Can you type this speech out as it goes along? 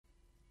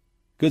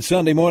Good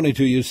Sunday morning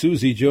to you.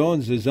 Susie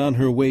Jones is on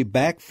her way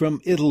back from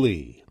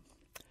Italy.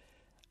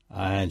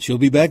 And she'll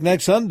be back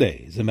next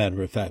Sunday, as a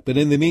matter of fact. But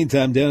in the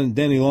meantime,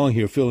 Danny Long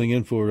here filling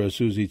in for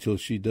Susie till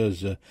she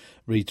does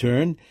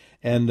return.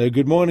 And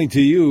good morning to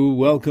you.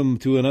 Welcome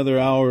to another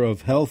hour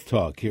of Health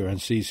Talk here on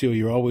CCO.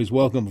 You're always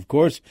welcome, of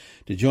course,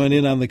 to join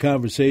in on the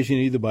conversation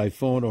either by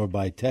phone or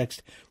by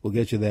text. We'll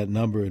get you that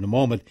number in a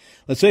moment.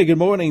 Let's say good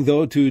morning,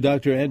 though, to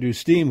Dr. Andrew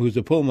Stiehm, who's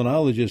a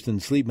pulmonologist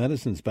and sleep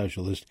medicine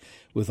specialist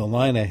with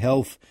Allina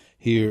Health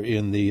here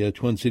in the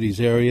Twin Cities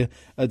area.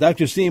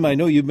 Dr. Stiehm, I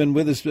know you've been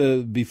with us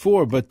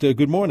before, but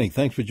good morning.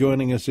 Thanks for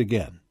joining us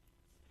again.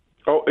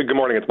 Oh, good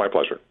morning. It's my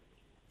pleasure.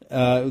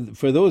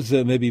 For those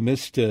that maybe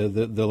missed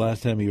the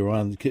last time you were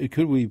on,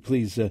 could we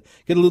please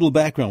get a little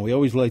background? We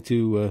always like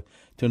to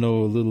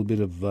know a little bit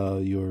of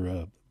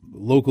your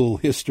local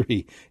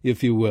history,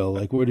 if you will.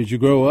 Like, where did you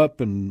grow up,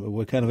 and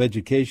what kind of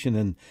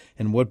education,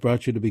 and what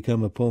brought you to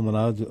become a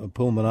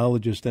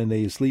pulmonologist and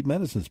a sleep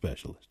medicine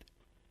specialist?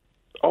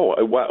 Oh,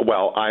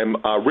 well, I'm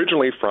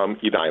originally from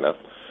Edina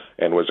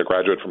and was a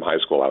graduate from high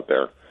school out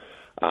there.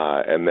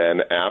 And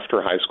then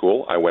after high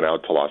school, I went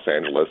out to Los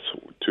Angeles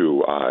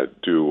to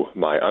do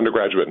my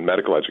undergraduate in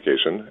medical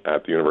education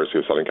at the University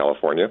of Southern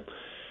California,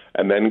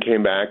 and then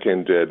came back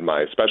and did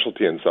my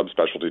specialty and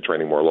subspecialty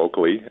training more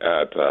locally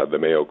at the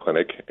Mayo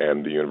Clinic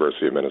and the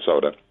University of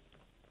Minnesota.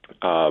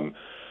 I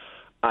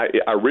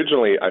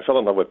fell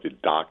in love with the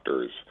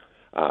doctors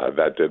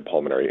that did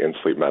pulmonary and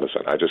sleep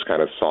medicine. I just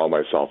kind of saw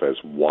myself as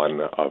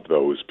one of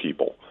those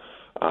people,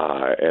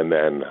 and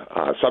then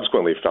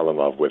subsequently fell in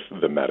love with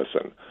the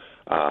medicine.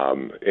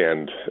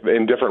 And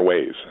in different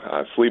ways.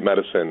 Sleep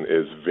medicine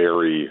is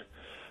very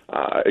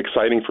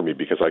exciting for me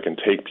because I can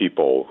take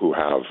people who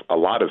have a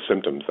lot of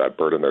symptoms that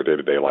burden their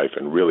day-to-day life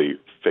and really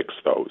fix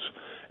those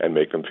and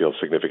make them feel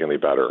significantly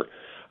better.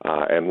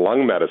 And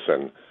lung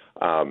medicine,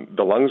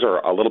 the lungs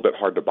are a little bit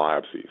hard to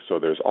biopsy, so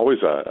there's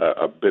always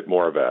a bit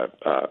more of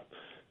a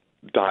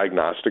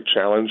diagnostic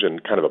challenge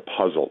and kind of a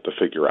puzzle to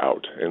figure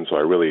out. And so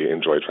I really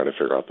enjoy trying to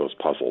figure out those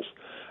puzzles.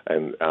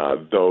 And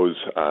those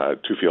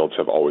two fields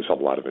have always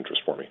held a lot of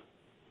interest for me.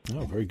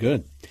 Oh, very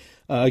good.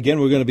 Again,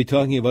 we're going to be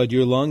talking about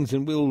your lungs,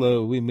 and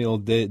we'll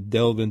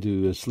delve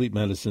into sleep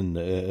medicine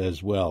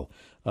as well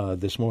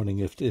this morning,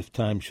 if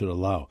time should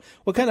allow.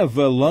 What kind of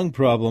lung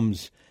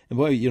problems? And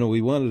boy,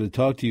 we wanted to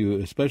talk to you,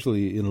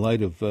 especially in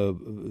light of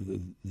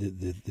the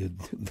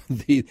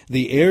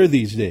air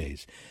these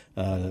days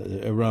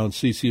around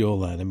CCO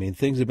land. I mean,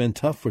 things have been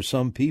tough for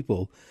some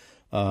people.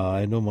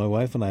 I know my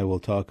wife and I will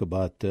talk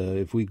about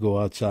if we go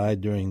outside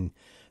during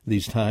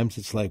these times,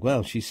 it's like,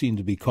 well, she seemed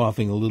to be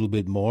coughing a little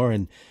bit more.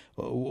 And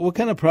what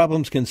kind of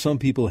problems can some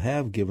people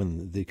have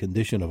given the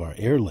condition of our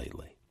air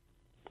lately?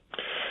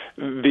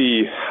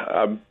 The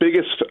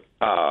biggest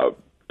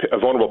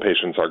vulnerable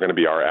patients are going to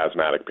be our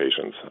asthmatic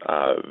patients,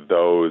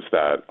 those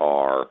that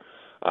are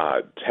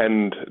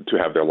tend to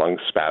have their lungs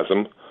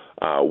spasm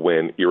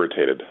when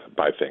irritated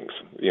by things,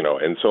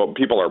 and so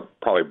people are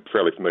probably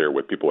fairly familiar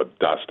with people with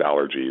dust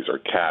allergies or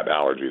cat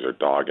allergies or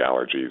dog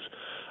allergies.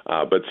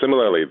 But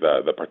similarly,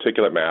 the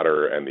particulate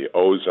matter and the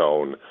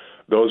ozone,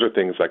 those are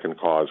things that can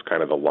cause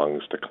kind of the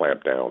lungs to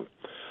clamp down.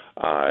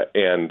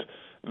 And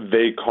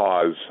they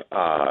cause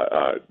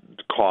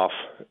cough,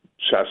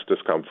 chest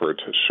discomfort,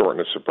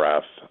 shortness of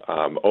breath.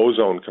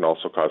 Ozone can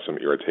also cause some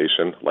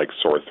irritation, like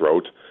sore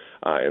throat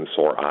and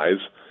sore eyes.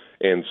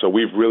 And so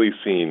we've really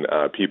seen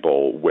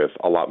people with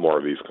a lot more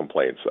of these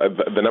complaints.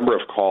 The number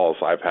of calls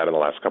I've had in the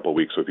last couple of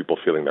weeks with people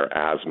feeling their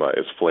asthma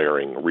is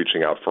flaring,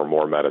 reaching out for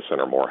more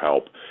medicine or more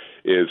help,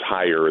 is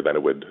higher than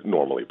it would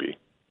normally be.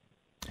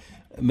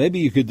 Maybe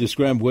you could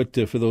describe what,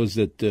 for those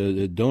that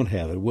don't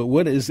have it,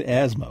 what is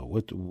asthma?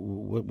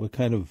 What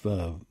kind of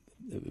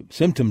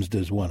symptoms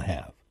does one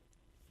have?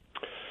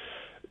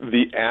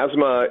 The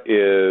asthma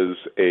is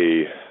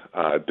a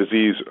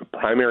disease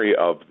primary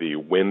of the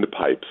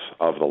windpipes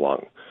of the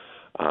lung.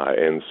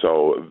 And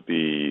so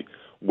the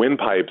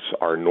windpipes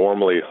are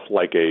normally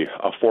like a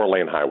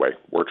four-lane highway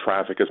where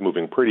traffic is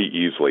moving pretty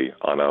easily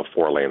on a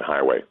four-lane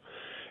highway.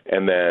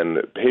 And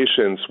then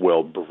patients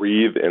will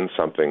breathe in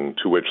something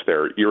to which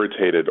they're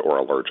irritated or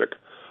allergic,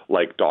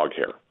 like dog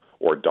hair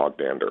or dog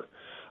dander.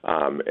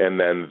 And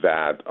then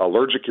that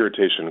allergic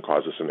irritation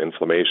causes some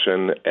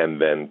inflammation and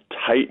then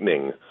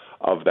tightening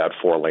of that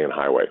four-lane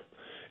highway.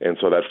 And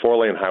so that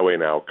four-lane highway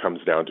now comes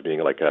down to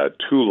being like a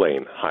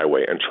two-lane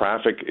highway, and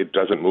traffic, it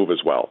doesn't move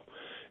as well.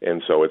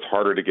 And so it's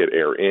harder to get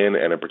air in,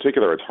 and in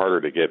particular, it's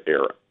harder to get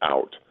air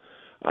out.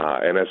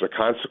 And as a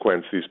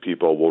consequence, these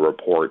people will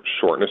report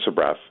shortness of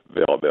breath.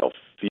 They'll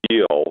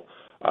feel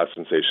a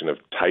sensation of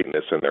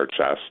tightness in their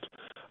chest.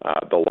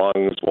 The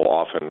lungs will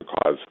often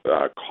cause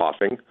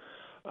coughing.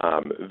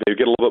 They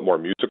get a little bit more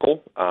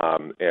musical,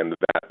 and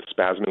that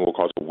spasming will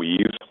cause a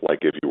wheeze, like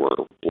if you were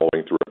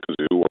blowing through a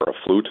kazoo or a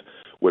flute,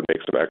 would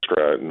make some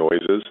extra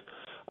noises.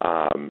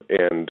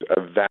 And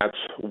that's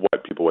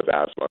what people with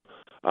asthma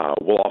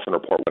will often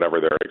report whenever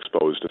they're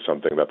exposed to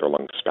something that their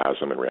lungs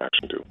spasm in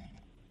reaction to.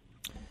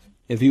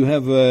 If you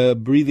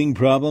have breathing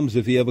problems,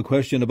 if you have a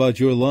question about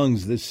your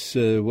lungs, this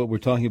what we're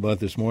talking about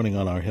this morning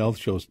on our health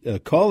show,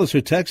 call us or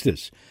text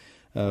us.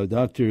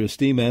 Dr.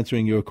 Stiehm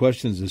answering your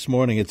questions this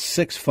morning at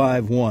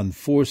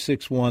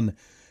 651-461-9226,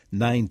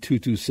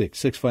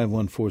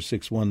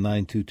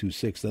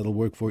 651-461-9226. That'll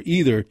work for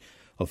either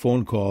a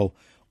phone call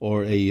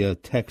or a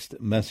text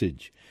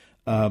message.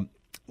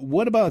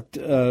 What about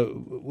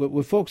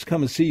when folks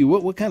come and see you?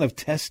 What kind of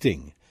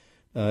testing?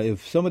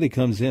 If somebody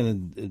comes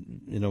in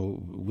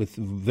and with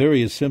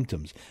various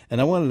symptoms,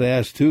 and I wanted to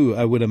ask too,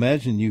 I would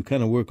imagine you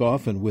kind of work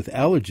often with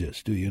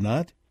allergists, do you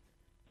not?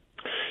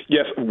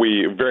 Yes,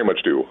 we very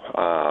much do.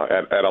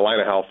 At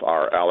Allina Health,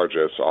 our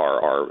allergists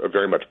are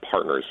very much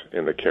partners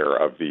in the care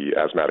of the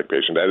asthmatic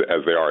patient,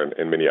 as they are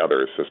in many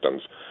other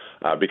systems,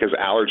 because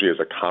allergy is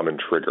a common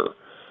trigger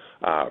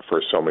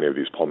for so many of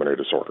these pulmonary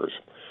disorders.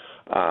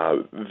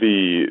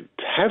 The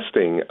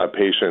testing a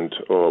patient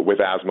with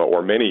asthma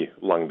or many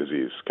lung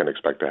disease can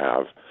expect to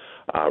have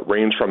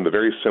range from the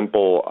very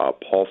simple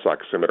pulse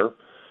oximeter,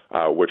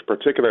 which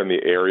particularly in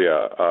the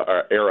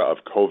era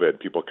of COVID,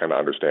 people kind of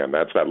understand.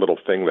 That's that little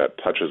thing that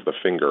touches the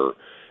finger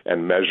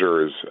and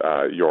measures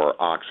your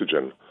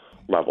oxygen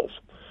levels.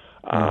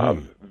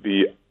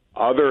 The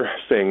other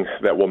thing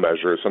that we'll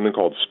measure is something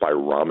called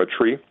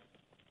spirometry,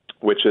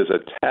 which is a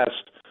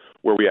test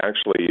where we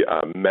actually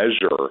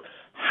measure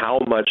how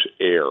much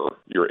air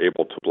you're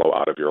able to blow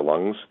out of your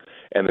lungs,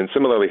 and then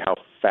similarly how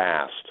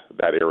fast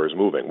that air is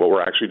moving. What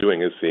we're actually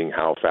doing is seeing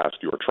how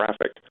fast your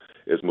traffic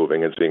is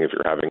moving and seeing if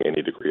you're having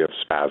any degree of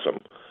spasm.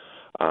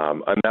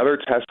 Another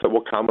test that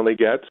we'll commonly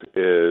get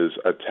is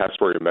a test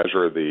where you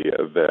measure the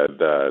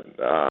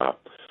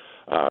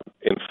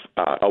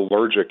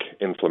allergic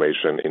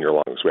inflammation in your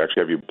lungs. We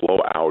actually have you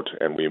blow out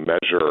and we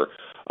measure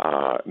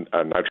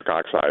nitric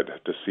oxide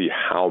to see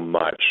how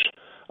much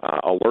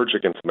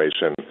allergic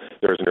inflammation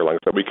there is in your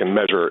lungs that we can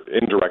measure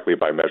indirectly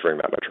by measuring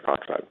that nitric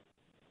oxide.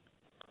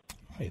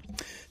 Right.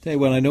 Tell you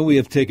what, I know we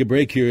have to take a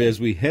break here. As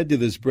we head to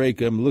this break,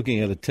 I'm looking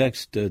at a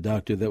text,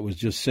 Doctor, that was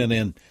just sent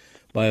in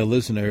by a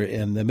listener,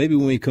 and maybe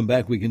when we come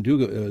back we can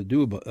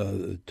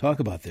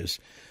talk about this.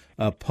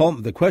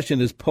 The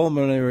question is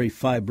pulmonary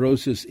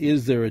fibrosis.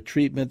 Is there a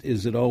treatment?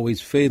 Is it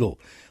always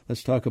fatal?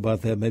 Let's talk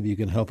about that. Maybe you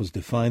can help us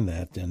define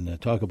that and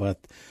talk about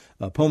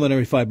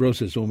pulmonary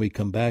fibrosis when we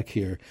come back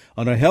here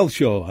on our health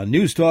show on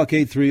News Talk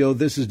 830.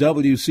 This is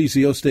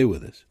WCCO. Stay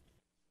with us.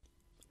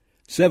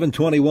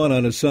 7:21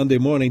 on a Sunday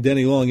morning.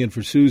 Denny Long in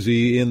for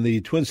Susie. In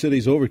the Twin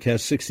Cities,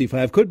 overcast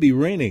 65. Could be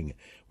raining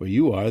where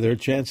you are. There are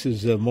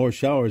chances of more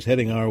showers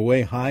heading our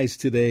way. Highs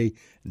today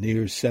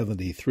near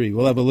 73.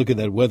 We'll have a look at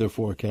that weather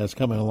forecast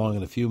coming along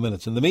in a few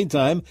minutes. In the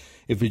meantime,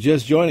 if you're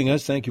just joining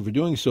us, thank you for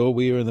doing so.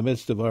 We are in the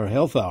midst of our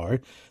health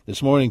hour.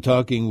 This morning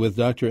talking with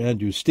Dr.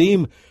 Andrew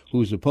Stiehm,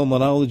 who's a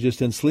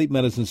pulmonologist and sleep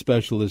medicine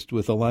specialist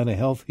with Allina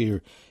Health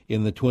here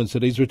in the Twin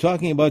Cities. We're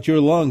talking about your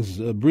lungs,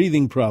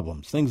 breathing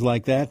problems, things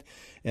like that.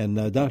 And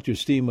Dr.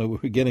 Stiehm,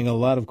 we're getting a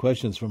lot of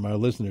questions from our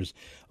listeners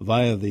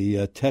via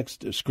the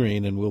text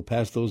screen, and we'll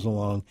pass those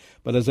along.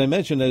 But as I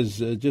mentioned, as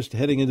just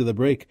heading into the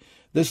break,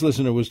 this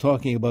listener was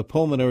talking about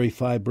pulmonary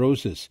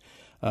fibrosis.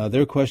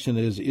 Their question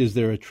is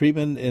there a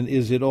treatment, and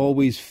is it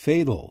always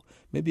fatal?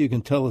 Maybe you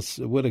can tell us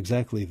what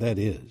exactly that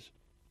is.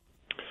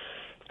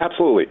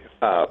 Absolutely.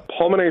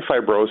 Pulmonary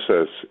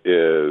fibrosis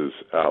is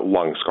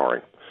lung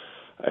scarring.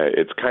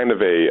 It's kind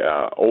of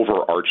a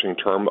overarching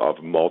term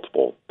of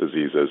multiple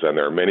diseases, and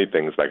there are many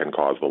things that can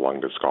cause the lung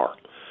to scar.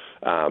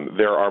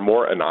 There are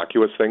more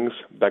innocuous things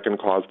that can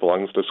cause the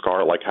lungs to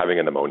scar, like having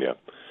a pneumonia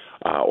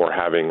or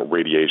having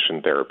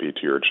radiation therapy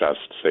to your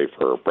chest, say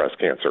for breast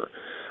cancer.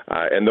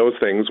 And those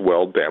things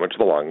will damage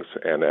the lungs,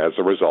 and as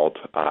a result,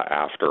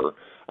 after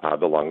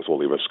the lungs will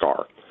leave a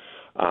scar.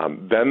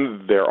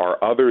 Then there are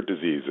other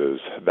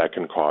diseases that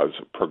can cause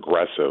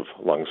progressive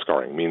lung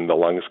scarring, meaning the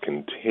lungs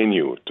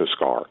continue to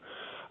scar.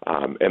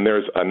 And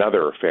there's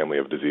another family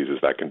of diseases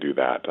that can do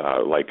that,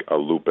 like a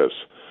lupus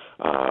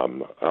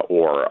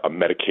or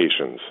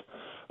medications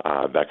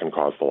that can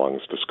cause the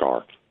lungs to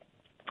scar.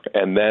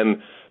 And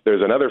then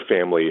there's another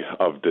family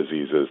of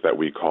diseases that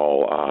we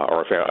call,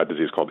 a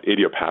disease called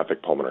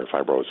idiopathic pulmonary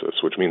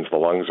fibrosis, which means the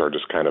lungs are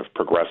just kind of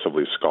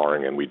progressively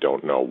scarring and we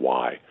don't know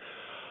why.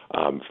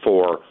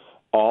 For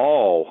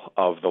all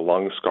of the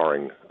lung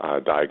scarring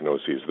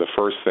diagnoses, the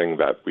first thing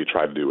that we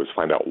try to do is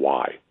find out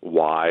why.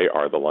 Why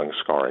are the lungs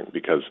scarring?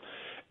 Because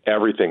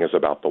everything is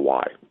about the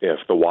why.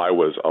 If the why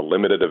was a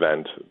limited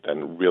event,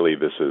 then really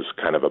this is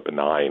kind of a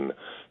benign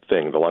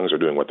thing. The lungs are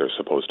doing what they're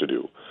supposed to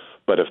do.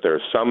 But if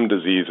there's some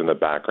disease in the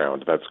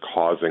background that's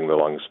causing the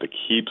lungs to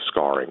keep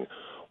scarring,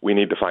 we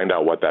need to find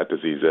out what that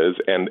disease is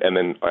and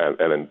then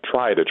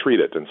try to treat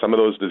it. And some of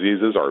those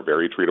diseases are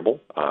very treatable.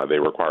 They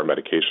require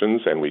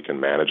medications, and we can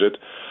manage it.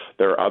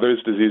 There are other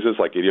diseases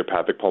like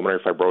idiopathic pulmonary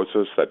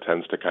fibrosis that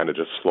tends to kind of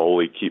just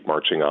slowly keep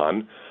marching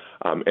on.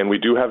 And we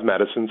do have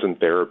medicines and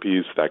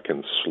therapies that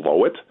can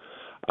slow it,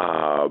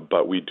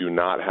 but we do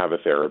not have a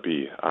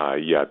therapy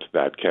yet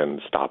that can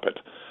stop it.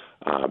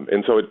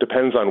 And so it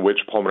depends on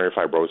which pulmonary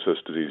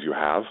fibrosis disease you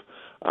have.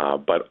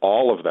 But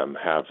all of them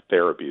have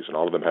therapies, and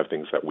all of them have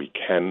things that we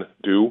can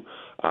do,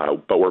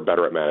 but we're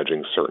better at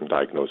managing certain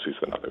diagnoses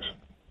than others.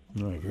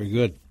 All right, very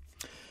good.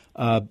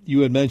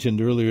 You had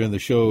mentioned earlier in the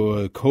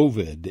show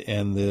COVID,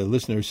 and the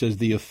listener says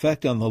the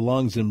effect on the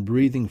lungs and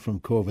breathing from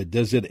COVID,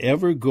 does it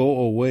ever go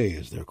away,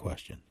 is their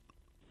question?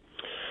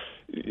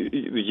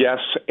 Yes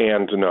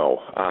and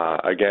no.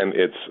 Again,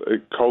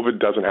 COVID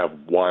doesn't have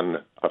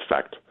one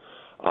effect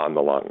on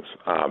the lungs.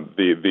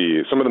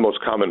 Some of the most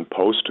common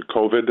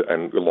post-COVID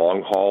and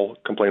long-haul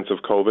complaints of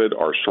COVID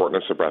are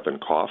shortness of breath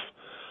and cough.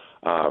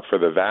 For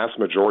the vast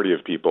majority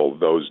of people,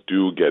 those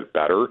do get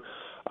better,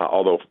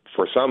 although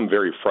for some,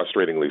 very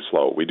frustratingly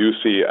slow. We do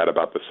see at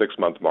about the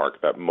 6-month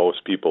mark that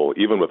most people,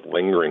 even with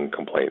lingering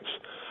complaints,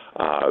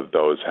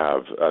 those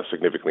have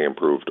significantly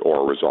improved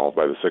or resolved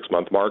by the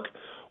 6-month mark,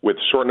 with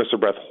shortness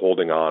of breath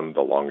holding on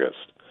the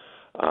longest.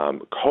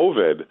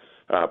 COVID,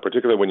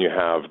 particularly when you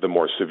have the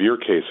more severe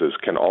cases,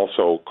 can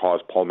also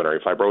cause pulmonary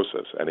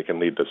fibrosis, and it can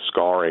lead to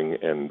scarring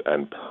and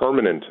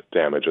permanent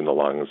damage in the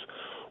lungs,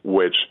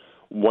 which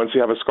once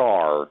you have a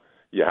scar,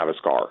 you have a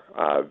scar.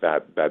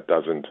 That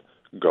doesn't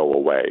go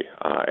away.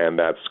 And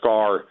that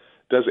scar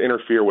does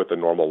interfere with the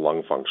normal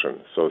lung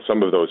function. So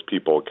some of those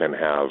people can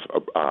have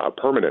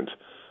permanent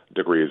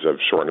degrees of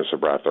shortness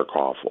of breath or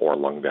cough or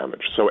lung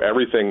damage. So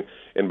everything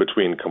in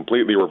between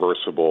completely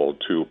reversible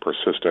to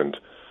persistent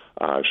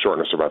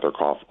shortness of breath or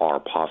cough are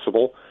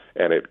possible,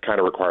 and it kind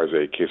of requires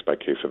a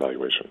case-by-case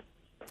evaluation.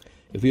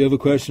 If you have a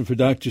question for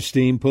Dr.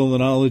 Stiehm,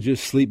 pulmonologist,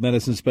 sleep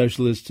medicine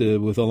specialist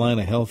with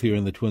Allina Health here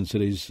in the Twin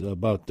Cities,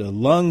 about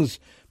lungs,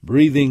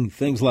 breathing,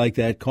 things like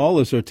that, call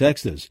us or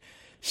text us,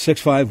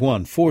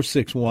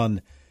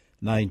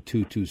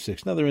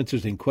 651-461-9226. Another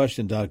interesting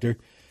question, Doctor.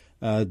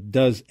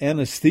 Does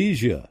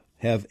anesthesia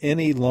have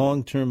any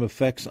long-term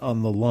effects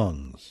on the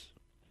lungs?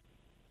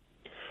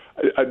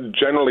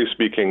 Generally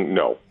speaking,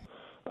 no.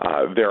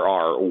 There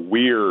are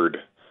weird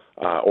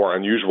or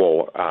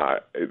unusual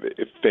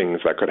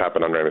things that could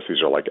happen under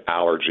anesthesia, like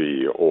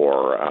allergy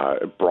or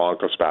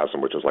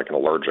bronchospasm, which is like an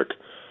allergic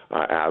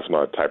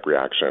asthma-type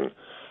reaction.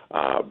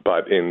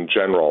 But in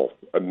general,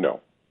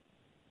 no.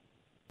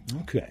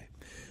 Okay.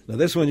 Now,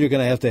 this one you're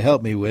going to have to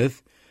help me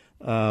with.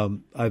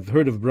 I've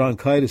heard of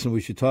bronchitis, and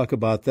we should talk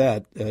about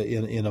that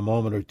in a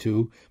moment or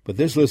two. But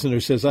this listener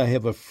says, I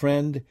have a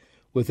friend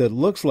with it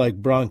looks like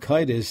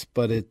bronchitis,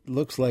 but it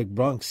looks like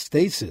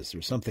bronchostasis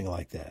or something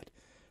like that.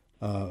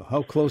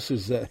 How close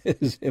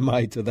am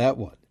I to that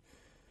one?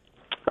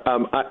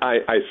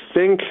 I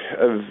think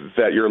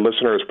that your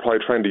listener is probably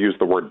trying to use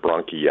the word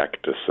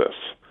bronchiectasis.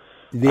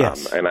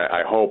 Yes. And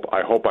I hope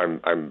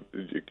I'm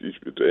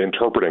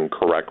interpreting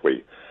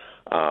correctly.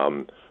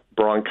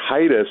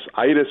 Bronchitis,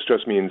 itis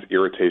just means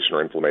irritation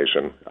or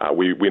inflammation.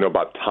 We know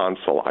about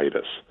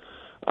tonsillitis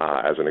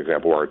as an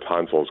example, where our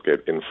tonsils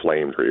get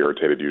inflamed or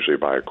irritated, usually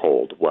by a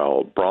cold.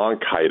 Well,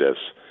 bronchitis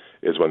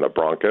is when the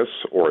bronchus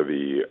or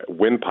the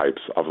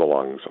windpipes of the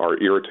lungs are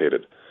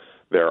irritated.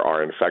 There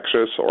are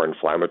infectious or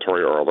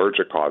inflammatory or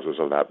allergic causes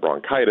of that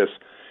bronchitis,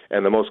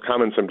 and the most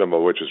common symptom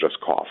of which is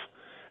just cough.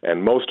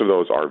 And most of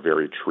those are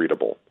very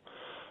treatable.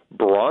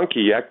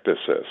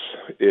 Bronchiectasis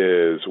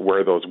is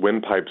where those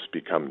windpipes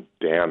become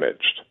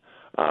damaged.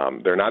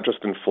 They're not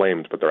just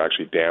inflamed, but they're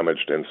actually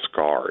damaged and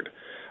scarred.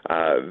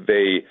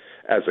 They,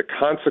 as a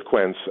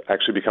consequence,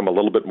 actually become a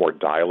little bit more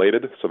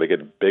dilated, so they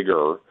get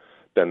bigger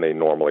than they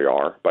normally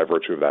are by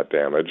virtue of that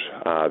damage.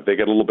 They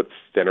get a little bit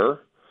thinner,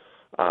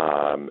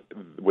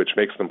 which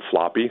makes them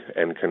floppy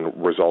and can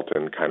result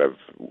in kind of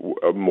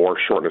more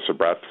shortness of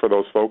breath for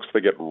those folks.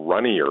 They get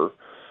runnier,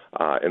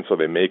 and so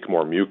they make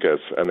more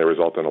mucus, and they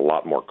result in a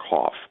lot more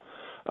cough.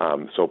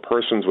 So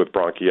persons with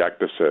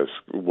bronchiectasis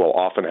will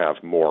often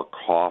have more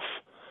cough,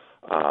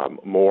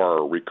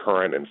 more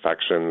recurrent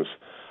infections,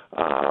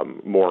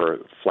 more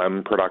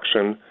phlegm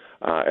production,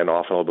 and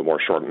often a little bit more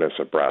shortness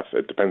of breath.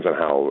 It depends on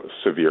how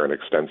severe and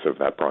extensive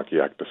that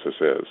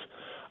bronchiectasis is.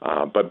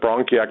 But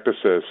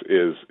bronchiectasis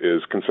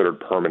is considered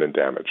permanent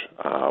damage.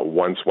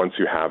 Once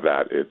you have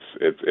that,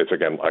 it's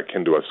again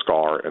akin to a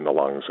scar in the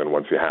lungs, and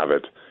once you have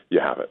it, you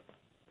have it.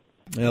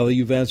 Well,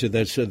 you've answered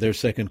their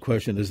second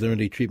question. Is there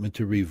any treatment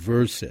to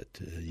reverse it?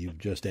 You've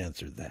just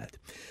answered that.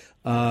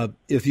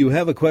 If you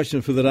have a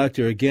question for the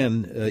doctor,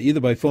 again, either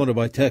by phone or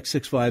by text,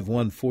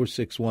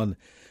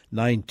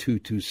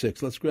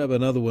 651-461-9226. Let's grab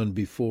another one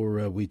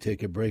before we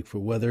take a break for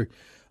weather.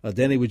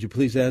 Danny, would you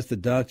please ask the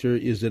doctor,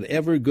 is it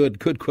ever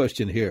good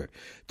question here,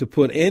 to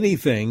put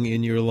anything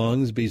in your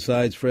lungs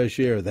besides fresh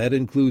air? That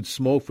includes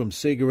smoke from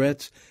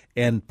cigarettes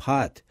and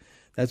pot.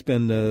 That's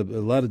been a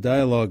lot of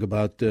dialogue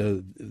about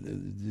the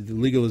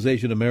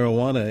legalization of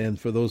marijuana, and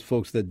for those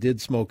folks that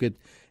did smoke it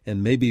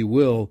and maybe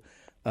will,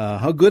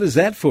 how good is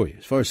that for you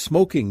as far as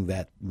smoking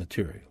that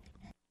material?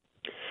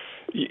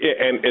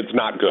 And it's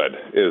not good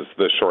is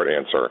the short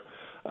answer.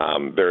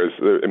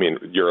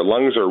 Your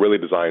lungs are really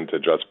designed to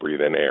just breathe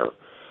in air.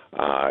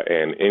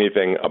 And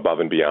anything above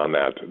and beyond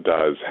that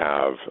does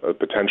have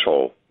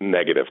potential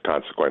negative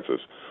consequences.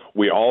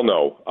 we all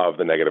know of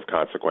the negative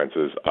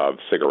consequences of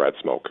cigarette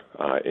smoke,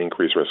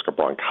 increased risk of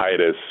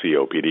bronchitis,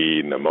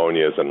 COPD,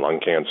 pneumonias, and lung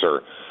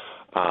cancer.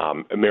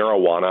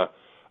 Marijuana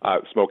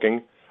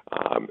smoking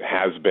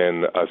has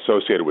been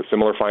associated with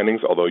similar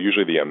findings, although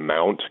usually the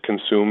amount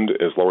consumed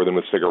is lower than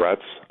with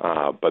cigarettes,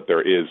 but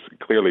there is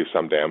clearly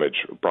some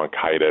damage,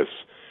 bronchitis,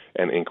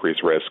 and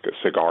increased risk.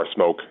 Cigar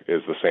smoke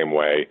is the same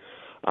way.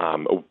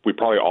 We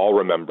probably all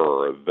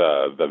remember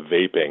the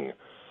vaping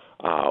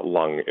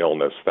lung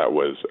illness that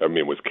was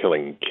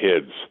killing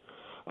kids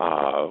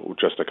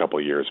just a couple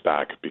of years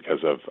back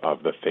because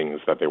of the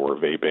things that they were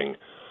vaping,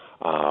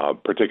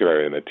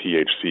 particularly in the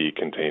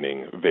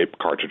THC-containing vape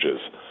cartridges.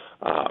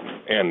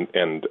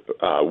 And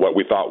what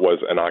we thought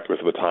was innocuous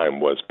at the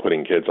time was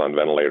putting kids on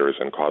ventilators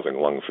and causing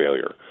lung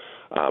failure.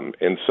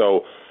 And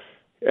so,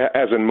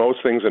 as in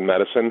most things in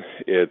medicine,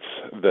 it's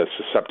the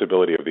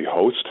susceptibility of the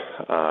host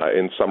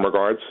in some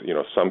regards. You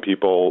know, some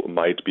people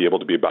might be able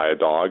to be by a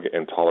dog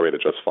and tolerate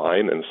it just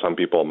fine, and some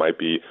people might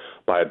be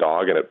by a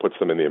dog and it puts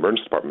them in the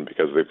emergency department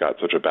because they've got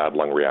such a bad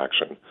lung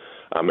reaction.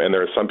 And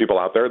there are some people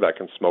out there that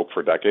can smoke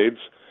for decades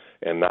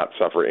and not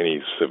suffer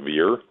any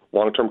severe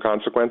long-term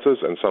consequences,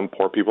 and some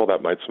poor people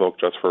that might smoke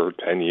just for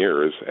 10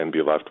 years and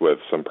be left with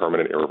some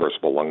permanent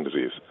irreversible lung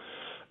disease.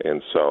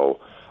 And so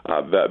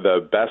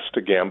the best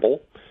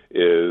gamble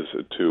is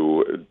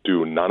to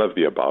do none of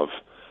the above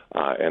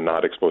and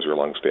not expose your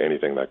lungs to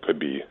anything that could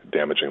be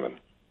damaging them.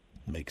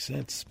 Makes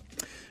sense.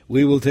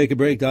 We will take a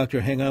break,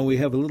 Doctor. Hang on. We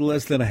have a little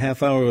less than a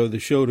half hour of the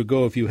show to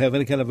go. If you have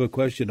any kind of a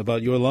question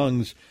about your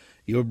lungs,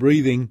 your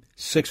breathing,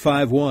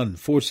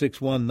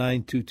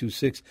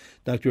 651-461-9226.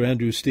 Dr.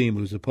 Andrew Stiehm,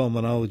 who's a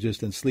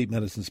pulmonologist and sleep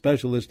medicine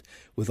specialist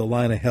with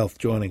Allina Health,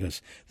 joining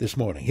us this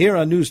morning. Here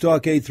on News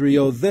Talk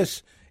 830,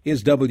 this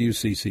is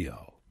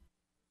WCCO.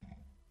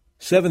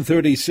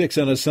 7:36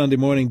 on a Sunday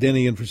morning.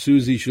 Denny in for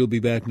Susie. She'll be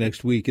back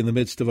next week in the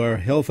midst of our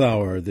health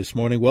hour this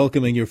morning,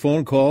 welcoming your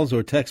phone calls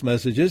or text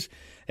messages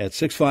at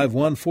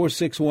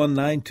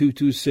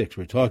 651-461-9226.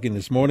 We're talking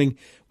this morning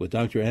with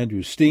Dr.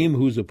 Andrew Stiehm,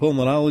 who's a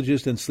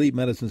pulmonologist and sleep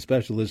medicine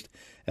specialist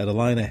at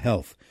Allina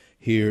Health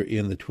here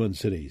in the Twin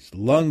Cities.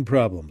 Lung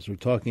problems. We're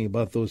talking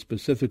about those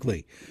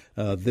specifically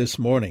this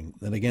morning.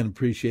 And again,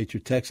 appreciate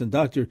your text. And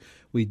Doctor,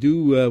 we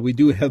do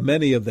have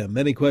many of them,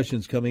 many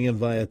questions coming in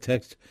via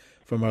text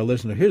from our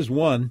listener. Here's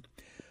one.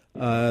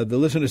 The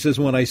listener says,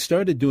 when I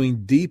started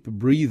doing deep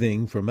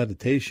breathing for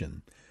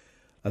meditation,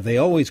 they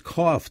always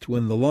coughed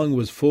when the lung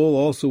was full,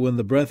 also when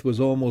the breath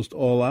was almost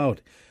all out.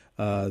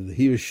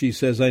 He or she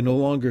says, I no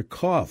longer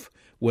cough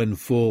when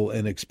full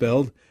and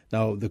expelled.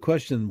 Now, the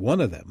question, one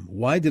of them,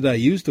 why did I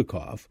used to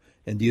cough?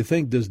 And do you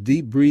think, does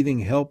deep breathing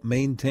help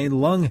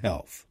maintain lung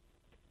health?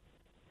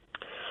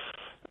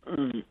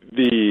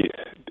 The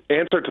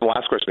answer to the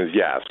last question is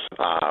yes.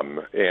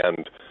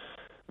 And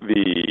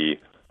the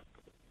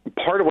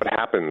part of what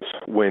happens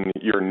when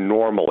you're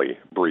normally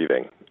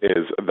breathing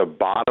is the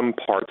bottom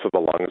parts of the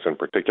lungs in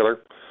particular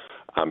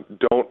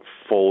don't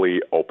fully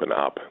open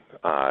up.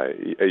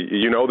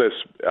 You know this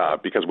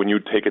because when you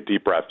take a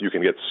deep breath, you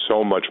can get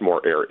so much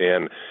more air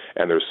in,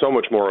 and there's so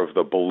much more of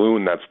the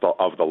balloon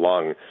of the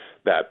lung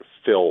that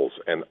fills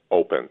and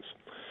opens.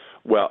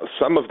 Well,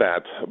 some of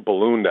that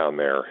balloon down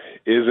there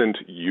isn't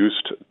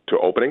used to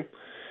opening,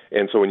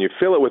 and so when you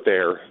fill it with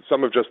air,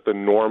 some of just the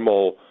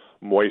normal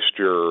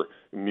moisture,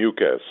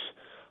 mucus,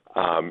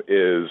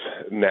 is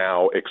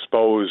now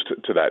exposed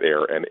to that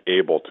air and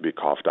able to be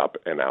coughed up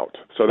and out.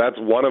 So that's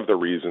one of the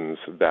reasons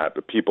that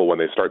people, when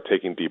they start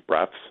taking deep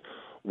breaths,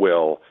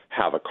 will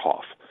have a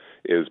cough,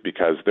 is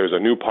because there's a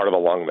new part of the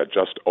lung that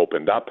just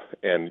opened up,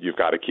 and you've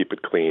got to keep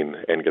it clean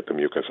and get the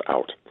mucus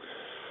out.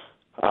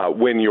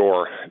 When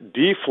you're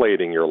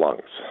deflating your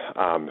lungs,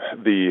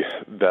 the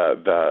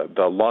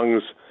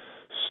lungs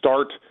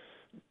start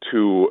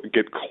to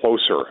get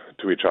closer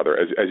to each other.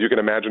 As you can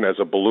imagine, as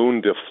a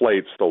balloon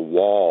deflates, the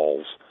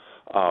walls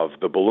of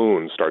the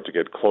balloon start to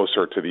get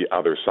closer to the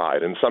other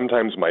side, and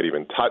sometimes might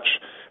even touch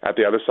at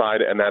the other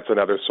side, and that's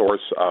another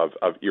source of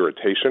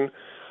irritation,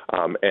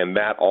 and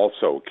that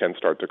also can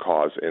start to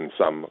cause in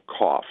some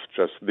cough,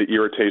 just the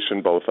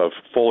irritation both of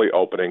fully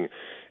opening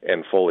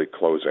and fully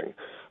closing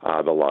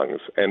the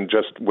lungs. And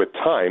just with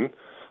time,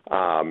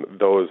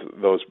 those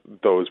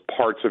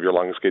parts of your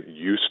lungs get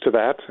used to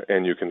that,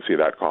 and you can see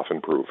that cough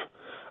improve.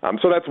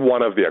 So that's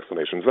one of the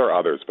explanations. There are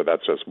others, but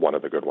that's just one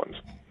of the good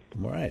ones.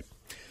 All right.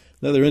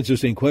 Another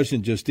interesting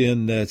question just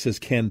in. It says,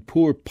 can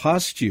poor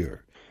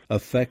posture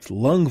affect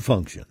lung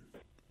function?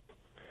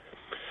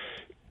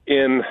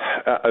 In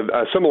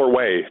a similar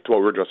way to what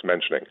we were just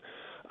mentioning,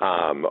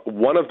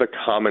 one of the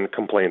common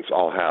complaints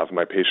I'll have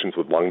my patients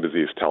with lung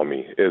disease tell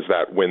me is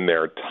that when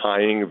they're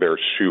tying their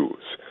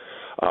shoes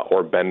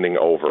or bending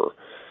over,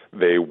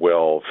 they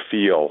will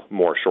feel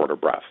more short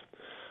of breath.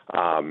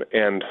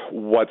 And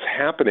what's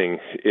happening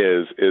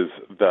is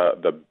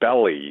the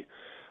belly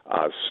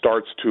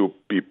starts to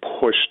be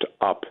pushed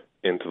up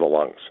into the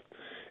lungs.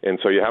 And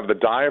so you have the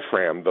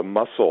diaphragm, the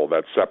muscle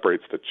that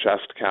separates the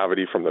chest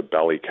cavity from the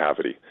belly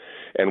cavity.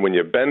 And when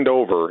you bend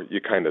over,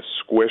 you kind of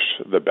squish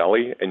the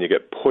belly and you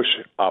get push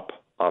up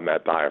on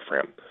that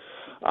diaphragm.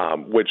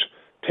 which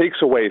takes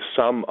away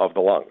some of the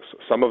lungs.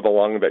 Some of the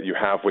lung that you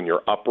have when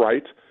you're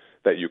upright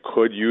that you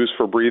could use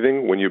for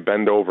breathing, when you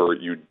bend over,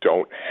 you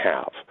don't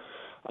have.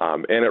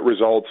 And it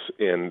results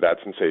in that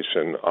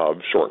sensation of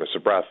shortness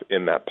of breath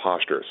in that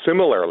posture.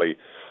 Similarly,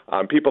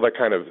 people that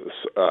kind of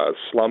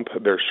slump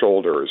their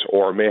shoulders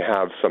or may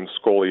have some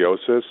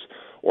scoliosis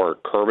or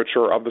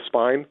curvature of the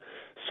spine,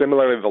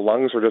 similarly, the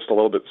lungs are just a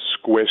little bit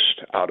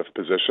squished out of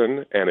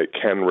position, and it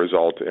can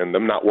result in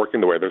them not working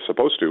the way they're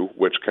supposed to,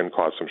 which can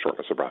cause some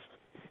shortness of breath.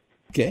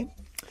 Okay.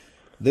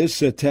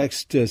 This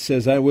text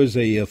says, I was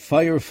a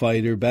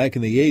firefighter back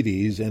in the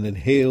 80s and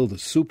inhaled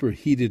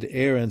superheated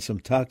air and some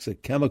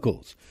toxic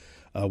chemicals.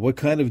 What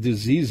kind of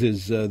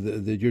diseases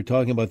that you're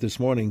talking about this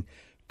morning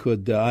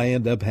could I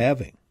end up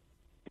having?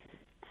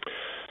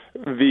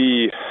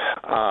 The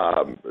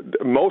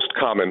most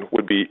common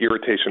would be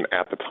irritation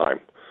at the time.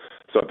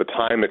 So at the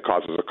time, it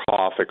causes a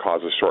cough, it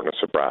causes shortness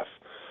of breath.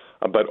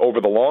 But over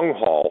the long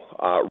haul,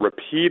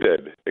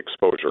 repeated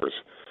exposures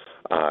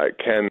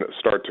can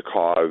start to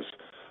cause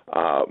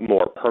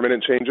more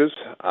permanent changes.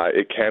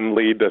 It can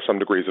lead to some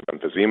degrees of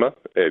emphysema.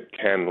 It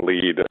can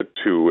lead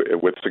to,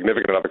 with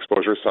significant enough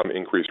exposure, some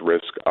increased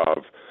risk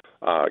of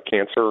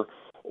cancer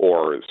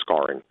or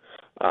scarring.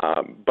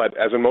 But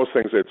as in most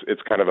things,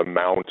 it's kind of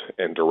amount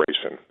and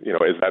duration.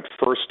 Is that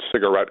first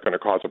cigarette going to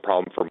cause a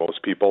problem for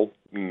most people?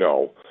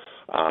 No.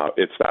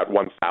 It's that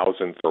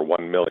 1,000th or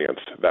 1,000,000th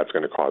that's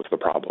going to cause the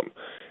problem.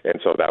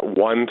 And so that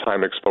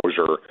one-time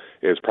exposure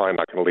is probably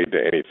not going to lead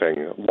to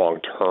anything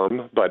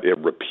long-term, but a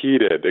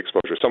repeated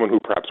exposure, someone who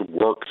perhaps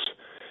works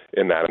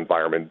in that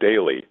environment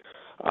daily,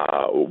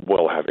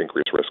 will have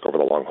increased risk over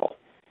the long haul.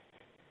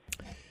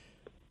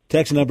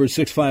 Text number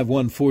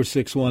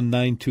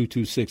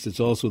 651-461-9226. It's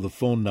also the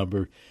phone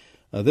number.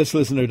 This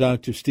listener,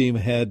 Dr. Stiehm,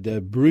 had a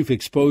brief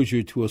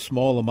exposure to a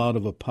small amount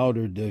of a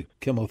powdered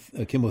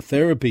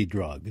chemotherapy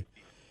drug,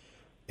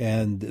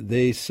 and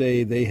they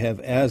say they have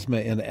asthma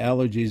and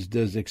allergies.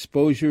 Does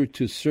exposure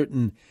to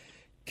certain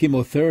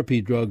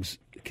chemotherapy drugs,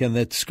 can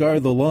that scar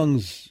the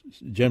lungs,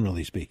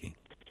 generally speaking?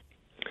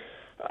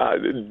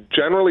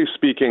 Generally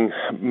speaking,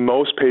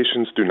 most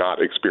patients do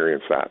not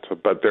experience that,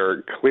 but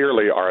there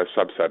clearly are a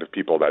subset of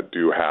people that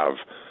do have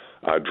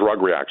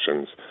drug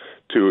reactions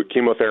to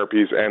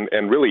chemotherapies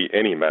and really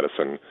any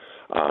medicine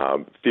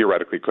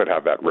theoretically could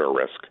have that rare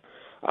risk.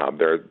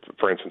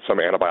 For instance, some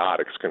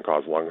antibiotics can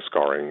cause lung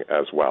scarring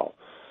as well.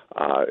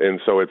 And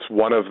so it's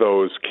one of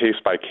those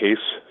case-by-case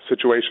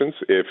situations.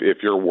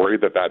 If you're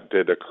worried that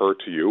did occur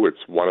to you,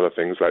 it's one of the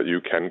things that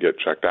you can get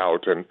checked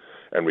out, and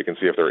we can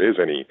see if there is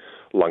any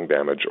lung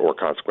damage or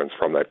consequence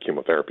from that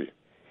chemotherapy.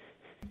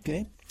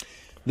 Okay.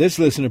 This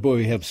listener, boy,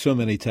 we have so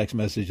many text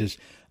messages.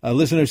 A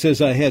listener says,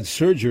 I had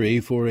surgery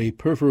for a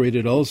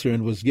perforated ulcer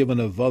and was given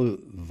a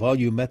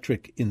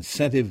volumetric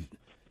incentive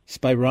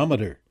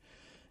spirometer.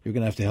 You're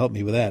going to have to help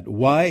me with that.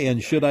 Why,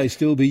 and should I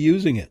still be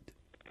using it?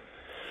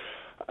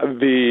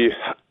 The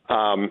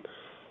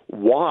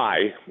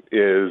why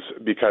is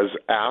because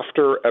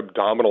after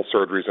abdominal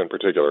surgeries in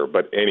particular,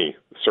 but any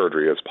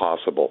surgery is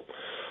possible,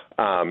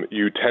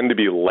 you tend to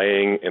be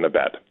laying in a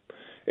bed.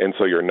 And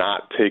so you're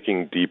not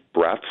taking deep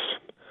breaths,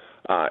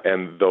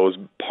 and those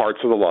parts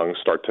of the lungs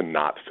start to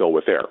not fill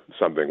with air,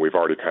 something we've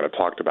already kind of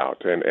talked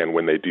about. And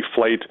when they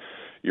deflate,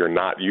 you're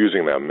not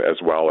using them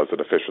as well as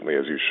efficiently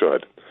as you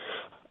should.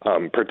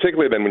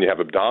 Particularly then when you have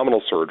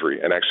abdominal surgery,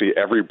 and actually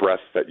every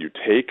breath that you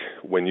take,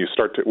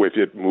 if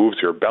it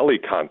moves your belly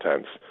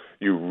contents,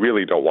 you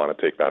really don't want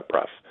to take that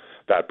breath.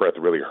 That breath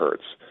really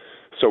hurts.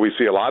 So we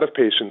see a lot of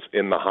patients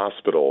in the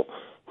hospital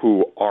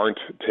who aren't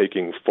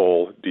taking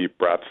full deep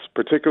breaths,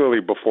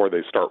 particularly before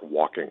they start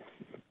walking,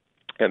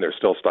 and they're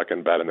still stuck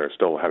in bed and they're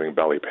still having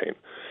belly pain.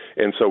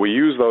 And so we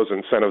use those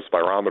incentive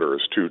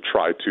spirometers to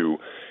try to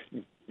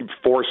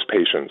force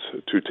patients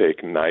to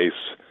take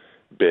nice,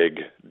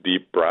 big,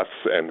 deep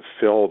breaths and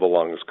fill the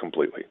lungs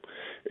completely.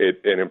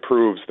 It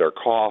improves their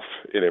cough.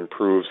 It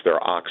improves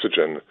their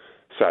oxygen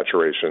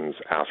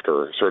saturations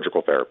after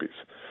surgical therapies.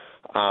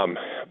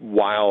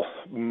 While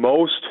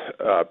most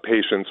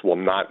patients will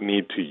not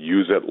need to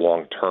use it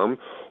long term,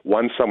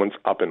 once someone's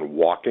up and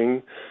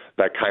walking,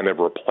 that kind of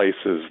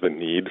replaces the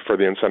need for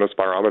the incentive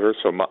spirometer.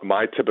 So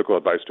my typical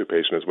advice to a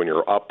patient is when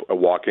you're up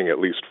walking at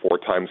least 4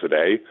 times a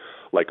day,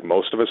 like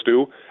most of us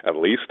do, at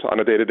least on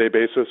a day-to-day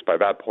basis, by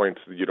that point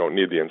you don't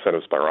need the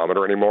incentive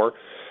spirometer anymore.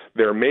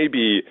 There may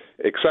be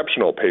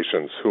exceptional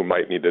patients who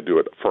might need to do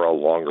it for a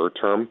longer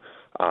term,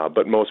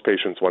 but most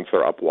patients, once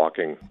they're up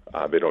walking,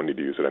 they don't need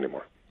to use it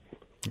anymore.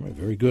 All right,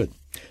 very good.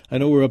 I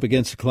know we're up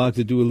against the clock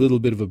to do a little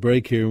bit of a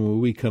break here. When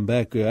we come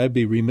back, I'd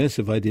be remiss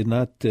if we did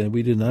not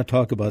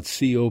talk about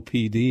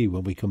COPD.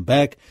 When we come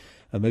back,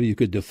 maybe you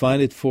could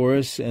define it for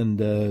us, and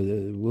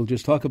we'll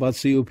just talk about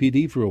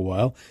COPD for a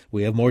while.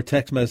 We have more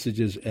text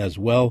messages as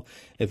well.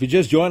 If you're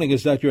just joining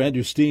us, Dr.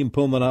 Andrew Stiehm,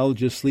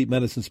 pulmonologist, sleep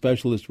medicine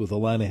specialist with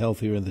Allina Health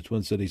here in the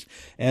Twin Cities,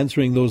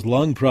 answering those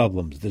lung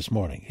problems this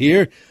morning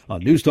here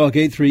on News Talk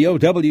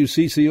 830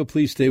 WCCO.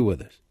 Please stay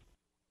with us.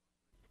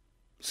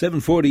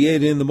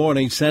 7:48 in the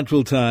morning,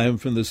 Central Time,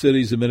 from the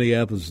cities of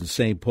Minneapolis and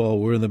St.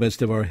 Paul. We're in the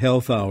midst of our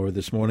health hour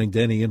this morning.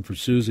 Denny in for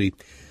Susie.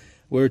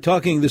 We're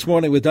talking this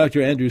morning with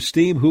Dr. Andrew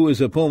Stiehm, who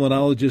is a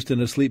pulmonologist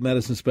and a sleep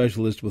medicine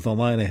specialist with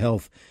Allina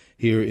Health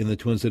here in the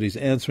Twin Cities,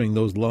 answering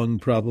those lung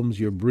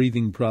problems, your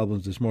breathing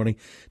problems this morning.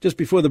 Just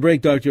before the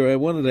break, Doctor, I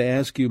wanted to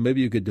ask you,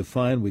 maybe you could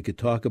define, we could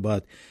talk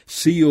about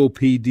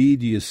COPD.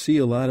 Do you see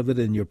a lot of it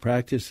in your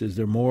practice? Is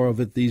there more of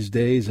it these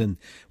days? And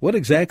what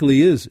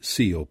exactly is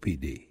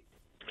COPD?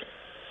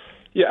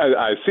 Yeah,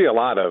 I see a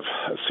lot of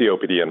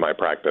COPD in my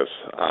practice.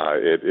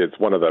 It's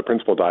one of the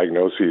principal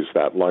diagnoses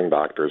that lung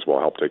doctors will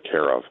help take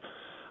care of.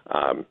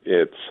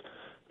 It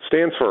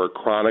stands for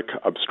chronic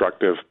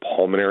obstructive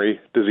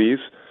pulmonary disease,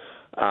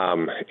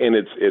 and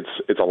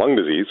it's a lung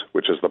disease,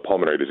 which is the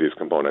pulmonary disease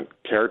component,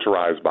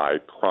 characterized by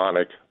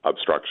chronic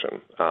obstruction.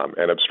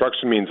 And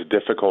obstruction means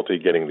difficulty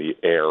getting the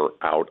air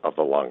out of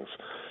the lungs.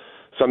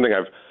 Something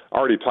I've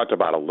already talked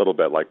about a little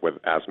bit, like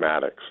with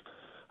asthmatics.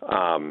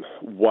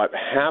 What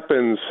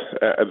happens,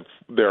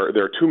 there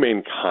are two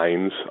main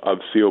kinds of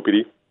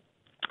COPD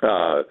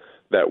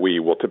that we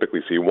will typically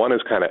see. One is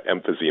kind of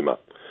emphysema.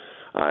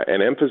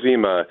 And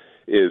emphysema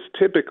is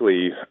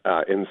typically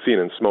seen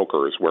in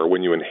smokers, where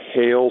when you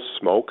inhale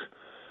smoke,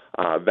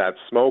 that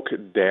smoke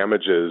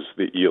damages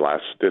the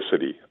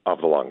elasticity of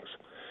the lungs.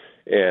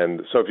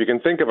 And so if you can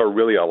think of a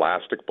really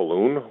elastic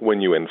balloon, when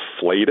you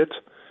inflate it,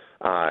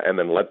 and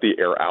then let the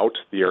air out,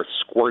 the air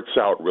squirts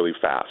out really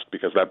fast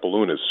because that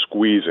balloon is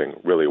squeezing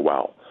really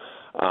well.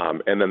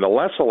 And then the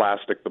less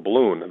elastic the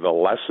balloon, the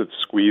less it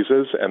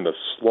squeezes and the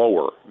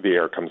slower the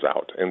air comes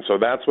out. And so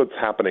that's what's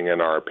happening in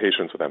our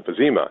patients with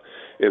emphysema,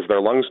 is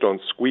their lungs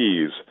don't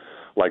squeeze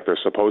like they're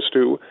supposed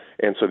to,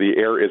 and so the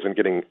air isn't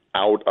getting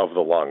out of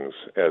the lungs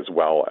as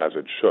well as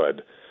it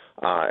should.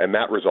 And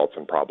that results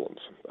in problems.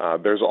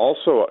 There's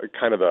also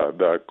kind of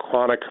the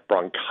chronic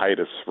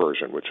bronchitis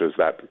version, which is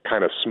that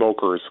kind of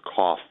smoker's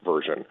cough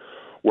version,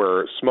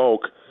 where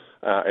smoke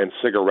and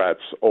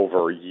cigarettes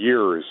over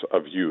years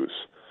of use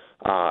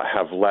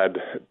have led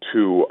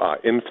to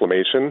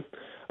inflammation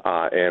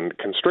and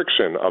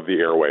constriction of the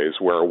airways,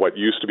 where what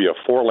used to be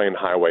a 4-lane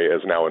highway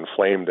is now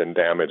inflamed and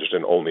damaged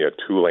and only a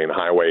 2-lane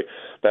highway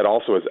that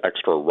also is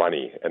extra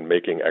runny and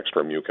making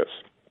extra mucus.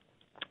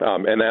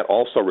 And that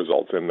also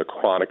results in the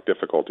chronic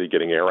difficulty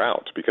getting air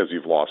out because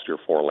you've lost your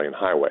 4-lane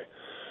highway.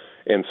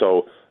 And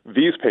so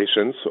these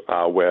patients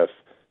with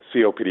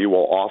COPD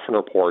will often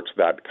report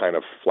that kind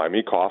of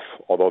phlegmy cough,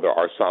 although there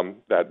are some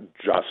that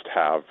just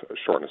have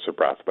shortness of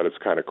breath. But it's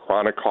kind of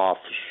chronic cough,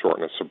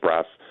 shortness of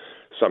breath,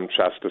 some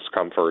chest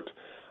discomfort,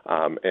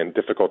 and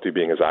difficulty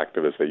being as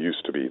active as they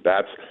used to be.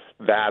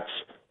 That's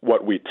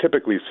what we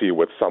typically see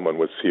with someone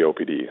with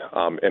COPD.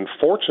 And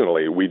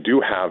fortunately, we do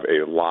have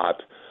a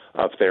lot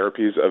of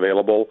therapies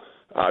available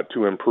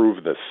to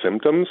improve the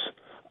symptoms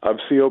of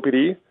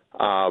COPD.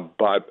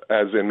 But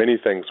as in many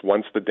things,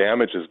 once the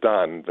damage is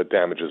done, the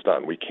damage is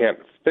done. We can't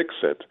fix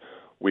it.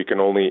 We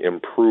can only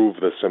improve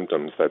the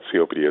symptoms that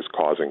COPD is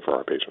causing for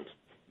our patients.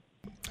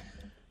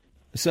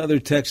 This other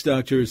text,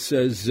 doctor,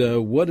 says,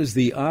 what is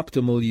the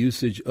optimal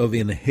usage of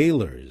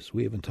inhalers?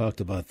 We haven't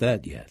talked about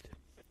that yet.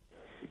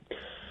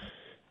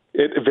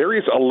 It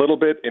varies a little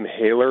bit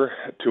inhaler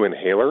to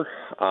inhaler,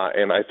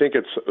 and I think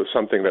it's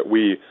something that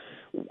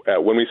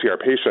when we see our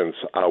patients,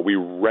 we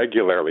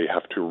regularly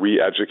have to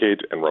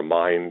re-educate and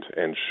remind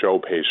and show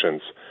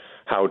patients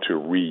how to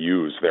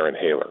reuse their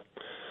inhaler.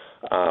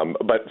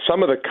 But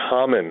some of the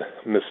common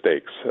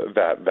mistakes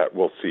that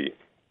we'll see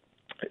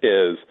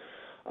is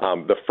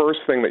the first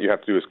thing that you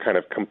have to do is kind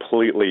of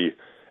completely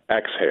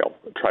exhale,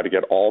 try to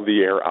get all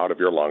the air out of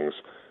your lungs,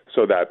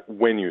 so that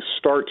when you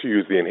start to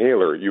use the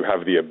inhaler, you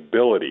have the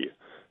ability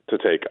to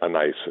take a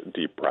nice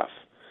deep breath.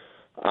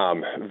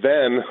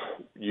 Then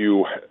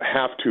you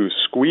have to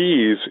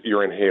squeeze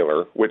your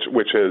inhaler,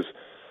 which is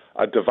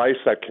a device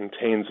that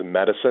contains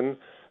medicine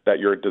that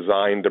you're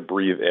designed to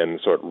breathe in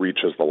so it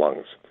reaches the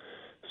lungs.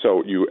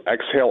 So you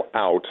exhale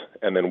out,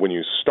 and then when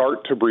you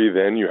start to breathe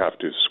in, you have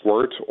to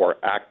squirt or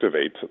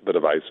activate the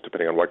device,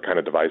 depending on what kind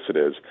of device it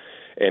is,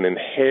 and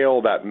inhale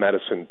that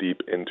medicine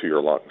deep into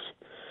your lungs.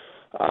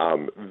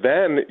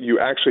 Then you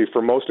actually,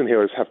 for most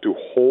inhalers, have to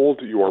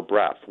hold your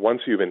breath.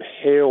 Once you've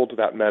inhaled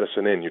that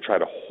medicine in, you try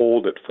to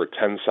hold it for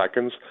 10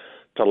 seconds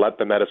to let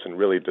the medicine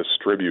really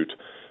distribute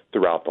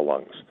throughout the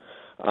lungs.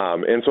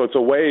 And so it's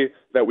a way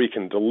that we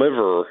can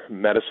deliver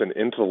medicine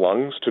into the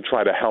lungs to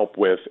try to help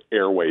with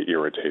airway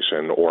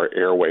irritation or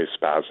airway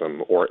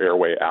spasm or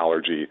airway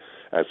allergy,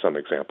 as some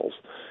examples.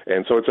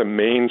 And so it's a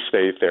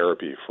mainstay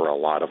therapy for a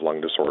lot of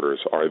lung disorders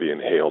are the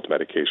inhaled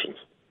medications.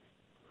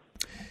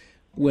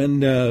 When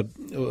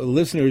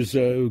listeners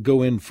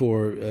go in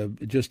for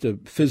just a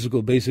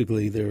physical,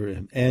 basically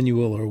their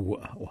annual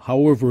or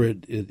however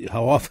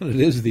how often it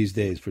is these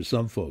days for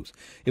some folks,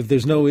 if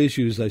there's no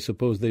issues, I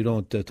suppose they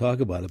don't talk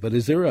about it. But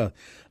is there a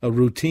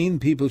routine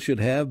people should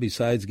have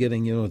besides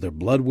getting their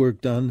blood work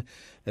done?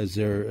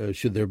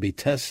 Should there be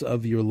tests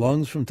of your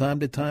lungs from time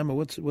to time, or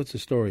what's the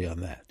story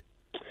on that?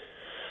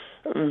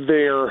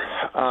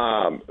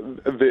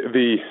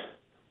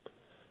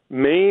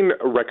 main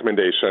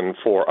recommendation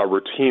for a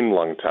routine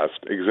lung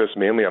test exists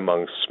mainly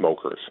among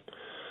smokers.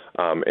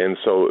 And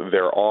so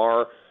there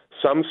are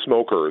some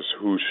smokers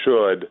who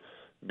should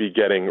be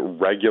getting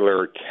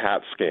regular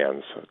CAT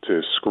scans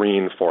to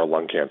screen for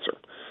lung cancer.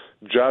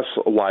 Just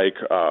like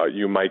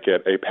you might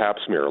get a pap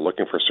smear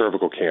looking for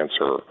cervical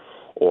cancer,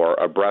 or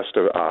a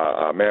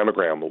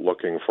mammogram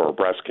looking for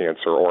breast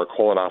cancer, or a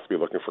colonoscopy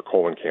looking for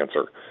colon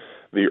cancer.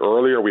 The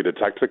earlier we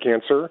detect the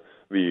cancer,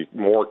 the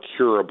more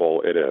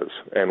curable it is.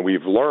 And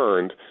we've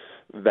learned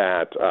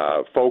that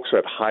folks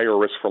at higher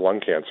risk for lung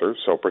cancer,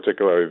 so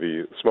particularly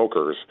the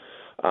smokers,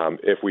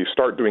 if we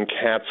start doing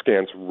CAT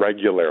scans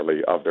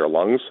regularly of their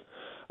lungs,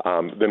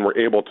 then we're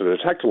able to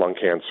detect lung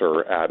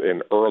cancer at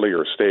an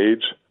earlier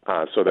stage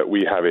so that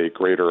we have a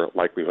greater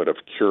likelihood of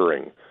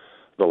curing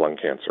the lung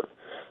cancer.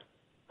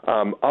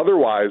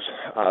 Otherwise,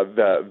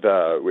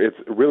 it's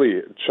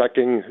really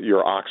checking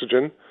your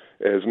oxygen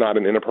is not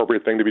an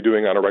inappropriate thing to be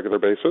doing on a regular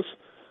basis,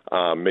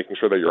 making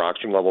sure that your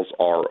oxygen levels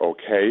are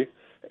okay.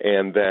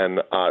 And then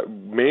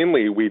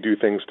mainly we do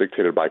things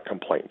dictated by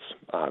complaints.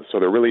 So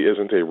there really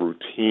isn't a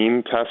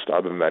routine test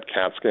other than that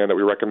CAT scan that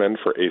we recommend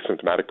for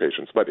asymptomatic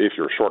patients. But if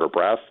you're short of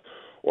breath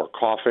or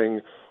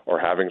coughing or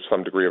having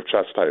some degree of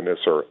chest tightness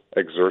or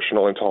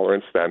exertional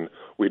intolerance, then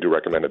we do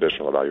recommend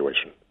additional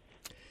evaluation.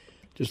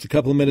 Just a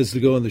couple of minutes to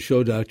go on the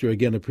show, Doctor.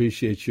 Again,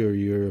 appreciate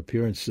your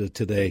appearance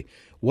today.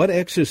 What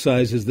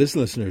exercises, this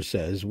listener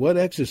says, what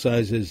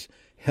exercises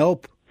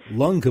help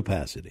lung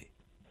capacity?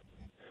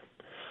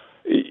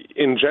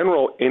 In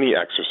general, any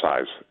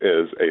exercise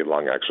is a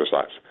lung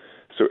exercise.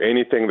 So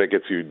anything that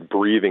gets you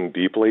breathing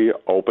deeply,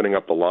 opening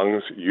up the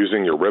lungs,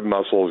 using your rib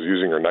muscles,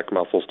 using your neck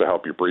muscles to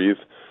help you breathe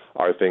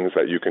are things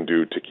that you can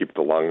do to keep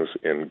the lungs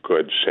in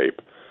good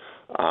shape.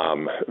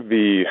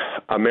 The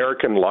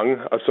American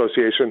Lung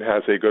Association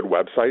has a good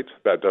website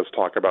that does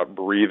talk about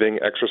breathing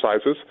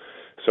exercises,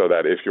 so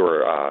that if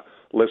your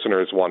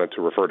listeners wanted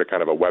to refer to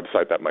kind of a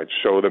website that might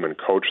show them and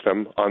coach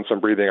them on some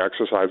breathing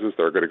exercises,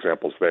 there are good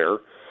examples there.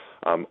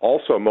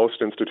 Also,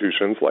 most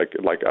institutions, like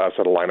us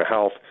at Allina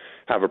Health,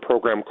 have a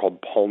program called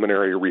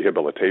Pulmonary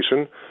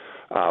Rehabilitation,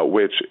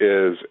 which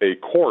is a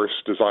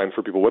course designed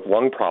for people with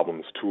lung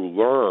problems to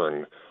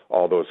learn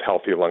all those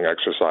healthy lung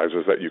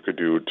exercises that you could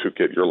do to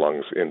get your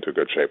lungs into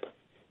good shape.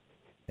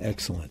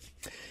 Excellent.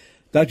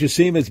 Dr.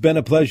 Stiehm, it's been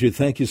a pleasure.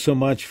 Thank you so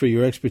much for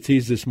your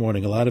expertise this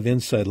morning. A lot of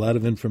insight, a lot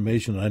of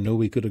information. I know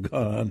we could have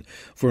gone on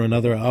for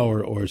another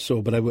hour or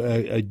so, but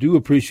I do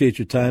appreciate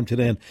your time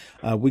today,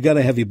 and we got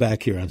to have you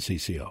back here on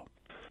CCO.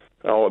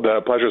 Oh,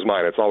 the pleasure's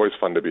mine. It's always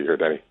fun to be here,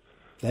 Denny.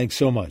 Thanks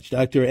so much.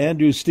 Dr.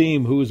 Andrew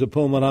Stiehm, who is a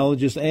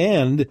pulmonologist,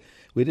 and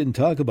we didn't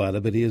talk about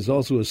it, but he is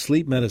also a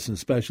sleep medicine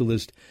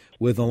specialist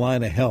with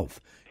Allina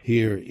Health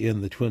here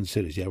in the Twin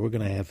Cities. Yeah, we're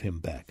going to have him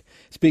back.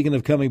 Speaking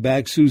of coming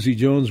back, Susie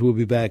Jones will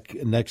be back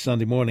next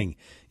Sunday morning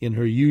in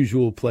her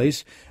usual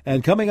place.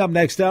 And coming up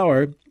next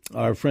hour,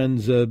 our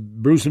friends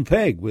Bruce and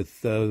Peg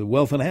with the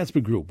Wealth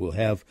Enhancement Group will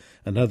have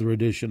another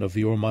edition of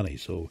Your Money.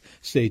 So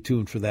stay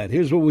tuned for that.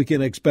 Here's what we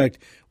can expect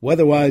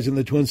weather-wise in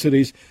the Twin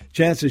Cities.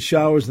 Chance of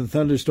showers and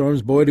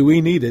thunderstorms. Boy, do we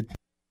need it, at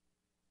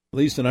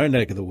least in our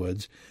neck of the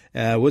woods.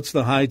 What's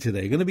the high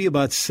today? Going to be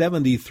about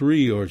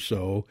 73 or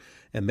so,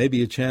 and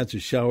maybe a chance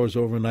of showers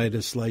overnight,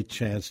 a slight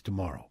chance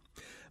tomorrow.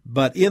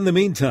 But in the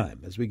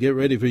meantime, as we get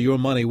ready for Your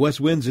Money,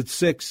 west winds at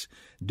 6,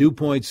 dew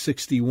point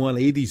 61,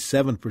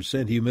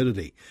 87%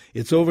 humidity.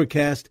 It's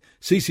overcast,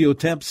 CCO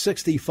temp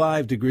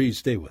 65 degrees.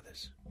 Stay with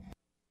us.